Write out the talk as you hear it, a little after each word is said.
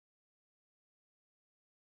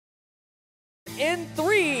in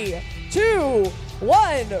 3, 2,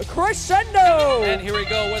 1, crescendo! And here we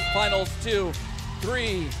go with finals 2.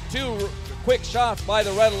 3, 2 quick shots by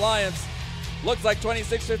the Red Alliance. Looks like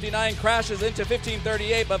 2659 crashes into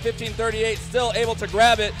 1538, but 1538 still able to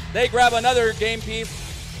grab it. They grab another game piece.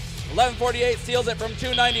 1148 steals it from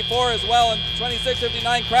 294 as well, and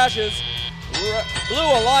 2659 crashes.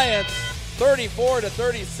 Blue Alliance 34 to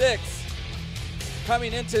 36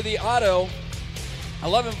 coming into the auto.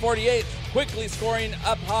 1148 quickly scoring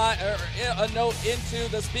up high, a note into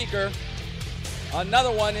the speaker.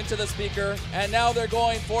 Another one into the speaker, and now they're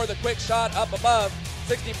going for the quick shot up above.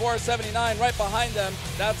 6479 right behind them.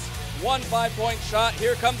 That's one 5-point shot.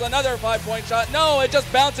 Here comes another 5-point shot. No, it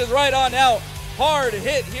just bounces right on out. Hard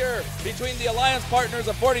hit here between the alliance partners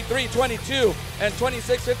of 4322 and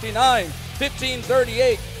 2659.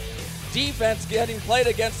 1538 defense getting played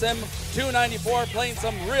against them. 294 playing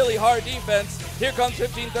some really hard defense. Here comes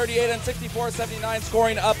 1538 and 6479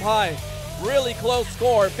 scoring up high. Really close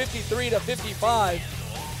score, 53 to 55.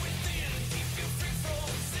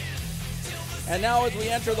 And now as we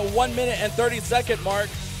enter the 1 minute and 30-second mark,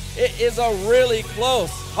 it is a really close,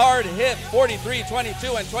 hard hit,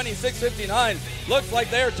 43-22 and 26-59. Looks like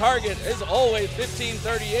their target is always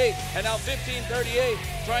 1538. And now 1538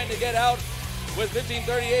 trying to get out with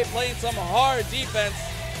 1538 playing some hard defense.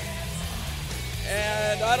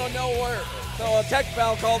 And I don't know where, so a tech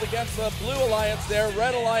foul called against the Blue Alliance there.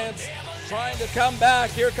 Red Alliance trying to come back.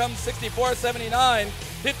 Here comes 64-79.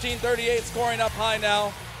 1538 scoring up high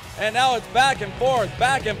now. And now it's back and forth,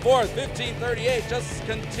 1538 just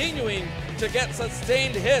continuing to get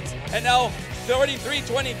sustained hits. And now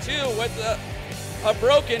 43-22 with a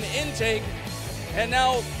broken intake. And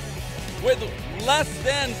now with less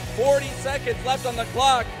than 40 seconds left on the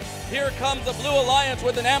clock, here comes the Blue Alliance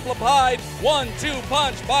with an amplified 1-2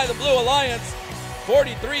 punch by the Blue Alliance.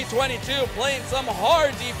 43-22 playing some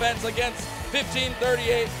hard defense against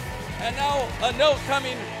 1538. And now a note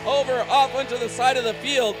coming over off into the side of the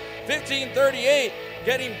field. 1538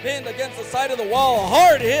 getting pinned against the side of the wall.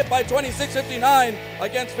 Hard hit by 2659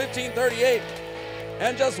 against 1538.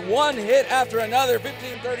 And just one hit after another.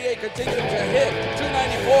 1538 continuing to hit.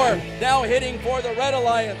 294 now hitting for the Red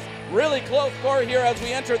Alliance. Really close score here as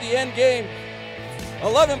we enter the end game.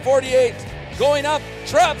 1148 going up.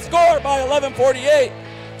 Trap score by 1148.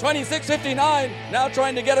 2659 now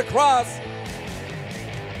trying to get across.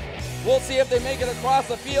 We'll see if they make it across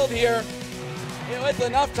the field here with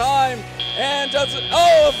enough time. And just,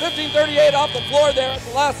 1538 off the floor there at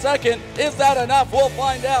the last second. Is that enough? We'll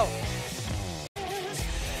find out.